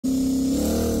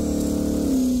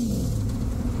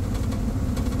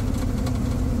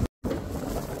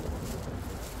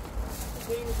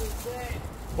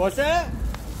What's that?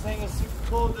 This thing is super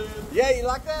cool, dude. Yeah, you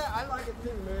like that? I like it too,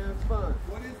 man. It's fun.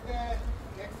 What is that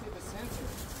next to the sensor?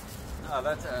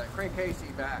 That's a crankcase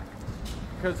back.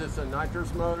 Because it's a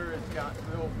nitrous motor, it's got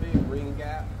a real big ring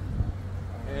gap.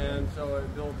 And so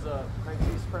it builds up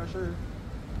crankcase pressure.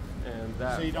 And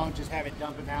that. So you don't just have it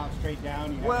dumping out straight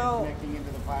down, you have Well, it connecting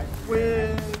into the pipe?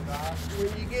 When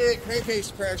you get crankcase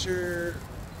pressure,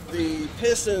 the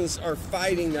pistons are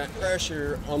fighting that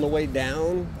pressure on the way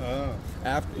down. Oh.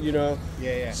 After, you know.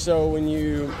 Yeah. So when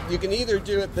you can either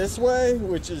do it this way,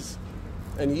 which is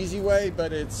an easy way,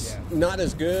 but it's not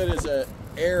as good as a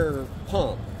air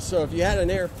pump. So if you had an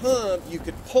air pump, you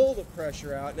could pull the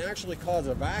pressure out and actually cause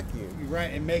a vacuum.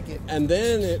 Right, and make it. And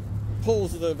then it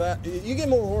pulls the you get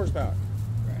more horsepower.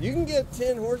 Right. You can get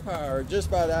 10 horsepower just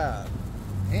by that.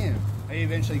 Man, are you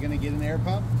eventually going to get an air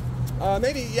pump?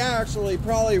 Maybe, yeah, actually,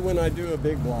 probably when I do a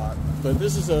big block. But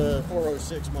this is a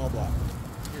 406 small block.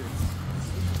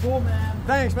 Cool, man.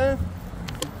 Thanks, man.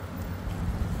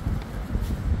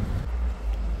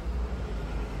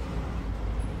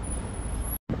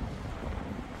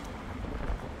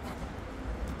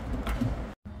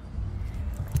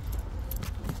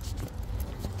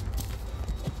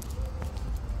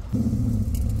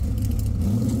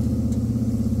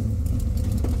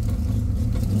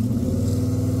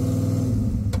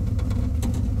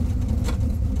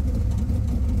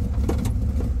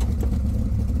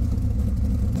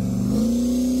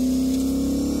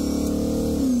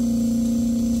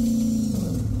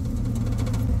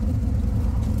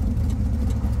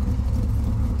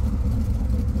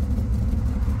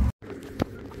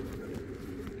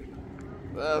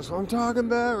 That's what I'm talking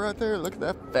about right there. Look at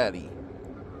that fatty.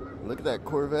 Look at that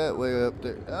Corvette way up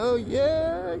there. Oh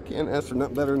yeah, can't ask for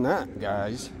nothing better than that,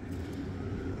 guys.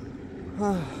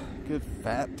 Good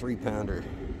fat 3-pounder.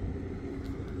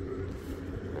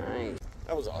 Nice.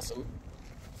 That was awesome.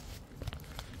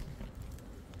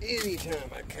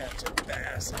 Anytime I catch a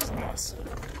bass, it's awesome.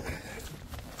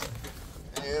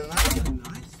 And that's a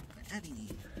nice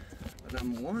fatty. But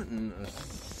I'm wanting a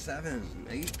 7,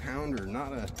 8 pounder,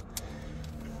 not a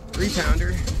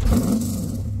 3-pounder.